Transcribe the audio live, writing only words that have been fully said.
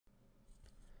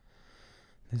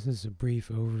This is a brief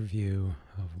overview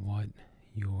of what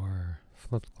your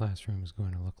flipped classroom is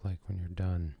going to look like when you're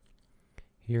done.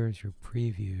 Here is your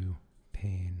preview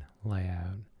pane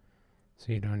layout,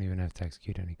 so you don't even have to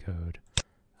execute any code.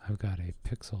 I've got a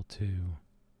Pixel 2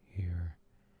 here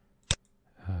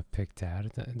picked out.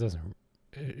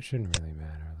 It shouldn't really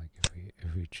matter. Like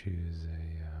if we choose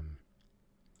a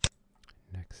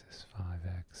Nexus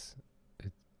 5X,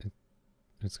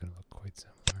 it's going to look quite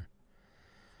similar.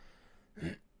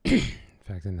 In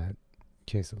fact, in that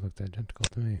case, it looked identical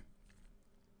to me.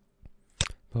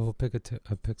 But we'll pick a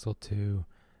Pixel 2.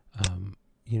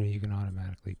 You can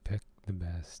automatically pick the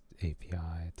best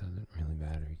API. It doesn't really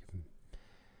matter. You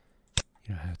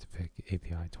don't have to pick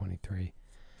API 23.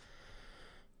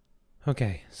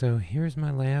 Okay, so here's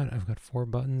my layout. I've got 4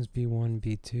 buttons, B1,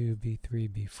 B2, B3,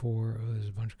 B4. Oh, there's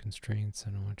a bunch of constraints.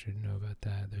 I don't want you to know about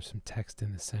that. There's some text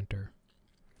in the center.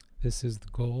 This is the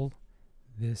goal.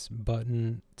 This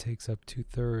button takes up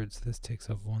 2/3. This takes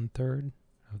up 1/3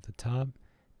 of the top.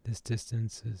 This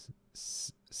distance is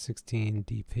 16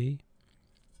 dp.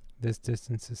 This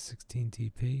distance is 16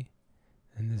 dp.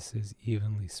 And this is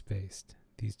evenly spaced.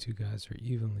 These two guys are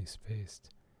evenly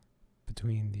spaced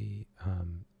between the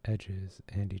edges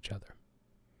and each other.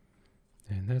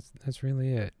 And that's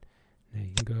really it. Now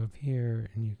you can go up here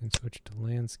and you can switch to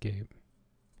landscape.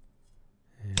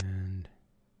 And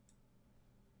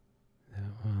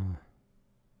that will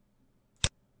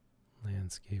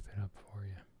landscape it up for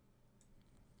you.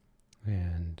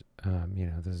 And,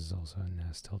 this is also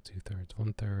now still 2/3,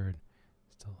 1/3,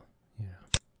 still,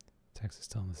 text is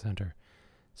still in the center.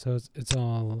 So it's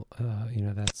all,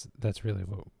 that's really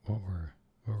what we're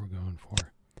going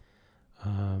for.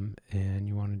 And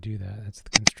you want to do that. That's the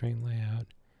constraint layout.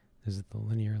 This is the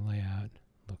linear layout.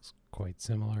 Looks quite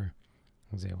similar.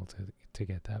 I was able to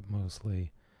get that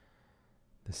mostly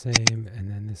the same. And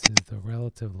then this is the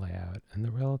relative layout. And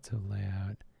the relative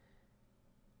layout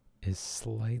is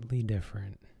slightly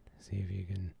different. See if you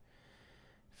can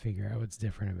figure out what's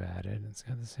different about it. It's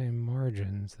got the same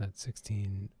margins, that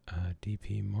 16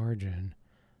 dp margin,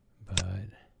 but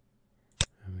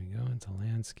when we go into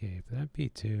landscape, that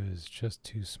B2 is just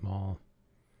too small.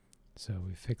 So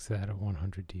we fix that at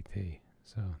 100 dp.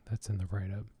 So that's in the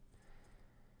write-up.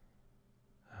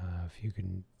 If you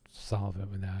can solve it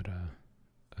without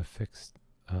a fixed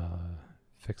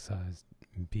size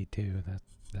B2,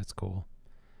 that's cool.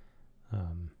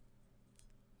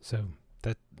 So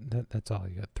that's all.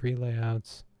 You got 3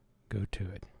 layouts. Go to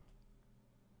it.